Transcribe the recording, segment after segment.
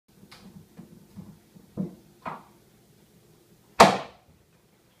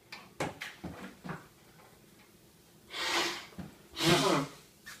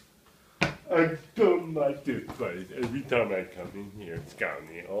I don't like this place. Every time I come in here,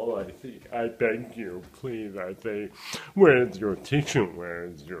 Scotty, all I see, I beg you, please, I say, where's your tissue?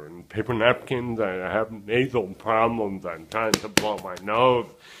 Where's your paper napkins? I have nasal problems. I'm trying to blow my nose.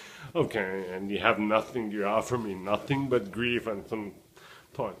 Okay, and you have nothing. You offer me nothing but grief and some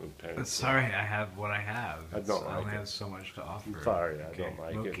toilet paper. Sorry, I have what I have. I don't like only it. have so much to offer. I'm sorry, I don't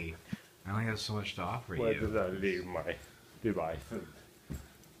like Mookie, it. I only have so much to offer Where you. did I leave my devices?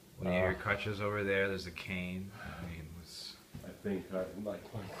 Your crutches over there. There's a cane. I mean, I think I like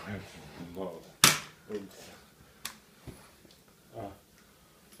my crutches the most. Oops.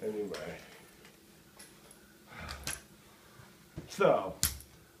 Anyway. So,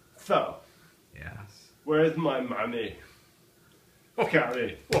 yes. where's my money?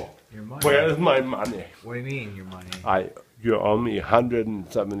 Scotty, Your money. where's my money? What do you mean, your money? You owe me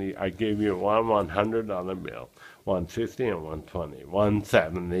 170. I gave you one $100 bill, 150 and 120,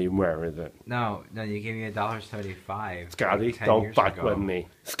 170. Where is it? No, you gave me $1.75. Scotty, like 10 don't years fuck ago. with me.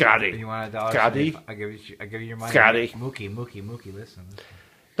 Scotty, You want $1.75? Scotty, I give you your money. Scotty. Mookie, listen.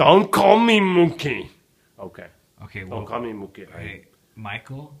 don't call me Mookie. Okay, Okay, well, don't call me Mookie. Hey,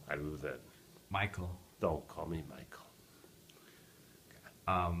 Michael. I lose it. Michael. Don't call me Michael.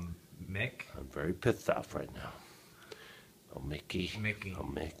 Mick. I'm very pissed off right now. Oh, Mickey. Mickey. Oh,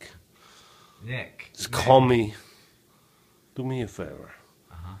 Mick. Nick. Just call me. Do me a favor.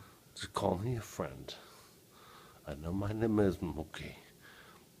 Uh-huh. Just call me a friend. I know my name is Mookie.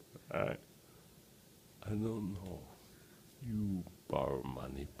 I don't know. You borrow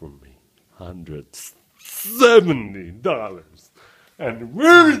money from me. $170. And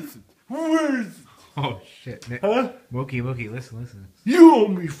where is it? Where is it? Oh shit. Nick. Huh? Mookie, listen. You owe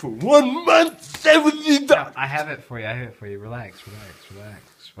me for 1 month $70. I have it for you. Relax.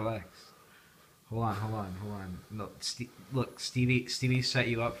 Hold on. No, look, Stevie set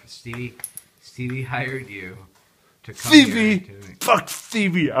you up. Stevie hired you to come Stevie, here. fuck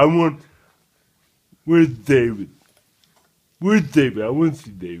Stevie. Where's David? I want to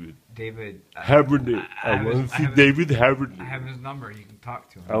see David. David. Haverty. I want to see David Haverty. I have his number. You can talk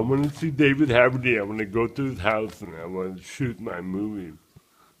to him. I want to see David Haverty. I want to go to his house and I want to shoot my movie.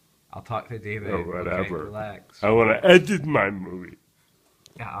 I'll talk to David. Or whatever. Okay, relax. I want to edit my movie.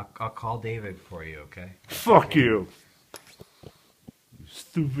 Yeah, I'll call David for you. Okay. Fuck you. You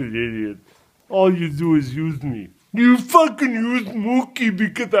stupid idiot. All you do is use me. You fucking use Mookie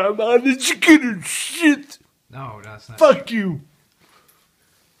because I'm uneducated shit. No, that's not. Fuck you.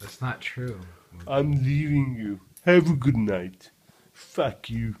 That's not true. I'm leaving you. Have a good night. Fuck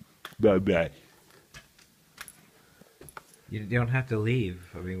you. Bye-bye. You don't have to leave.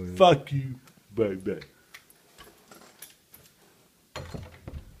 I mean, Fuck you. Bye-bye.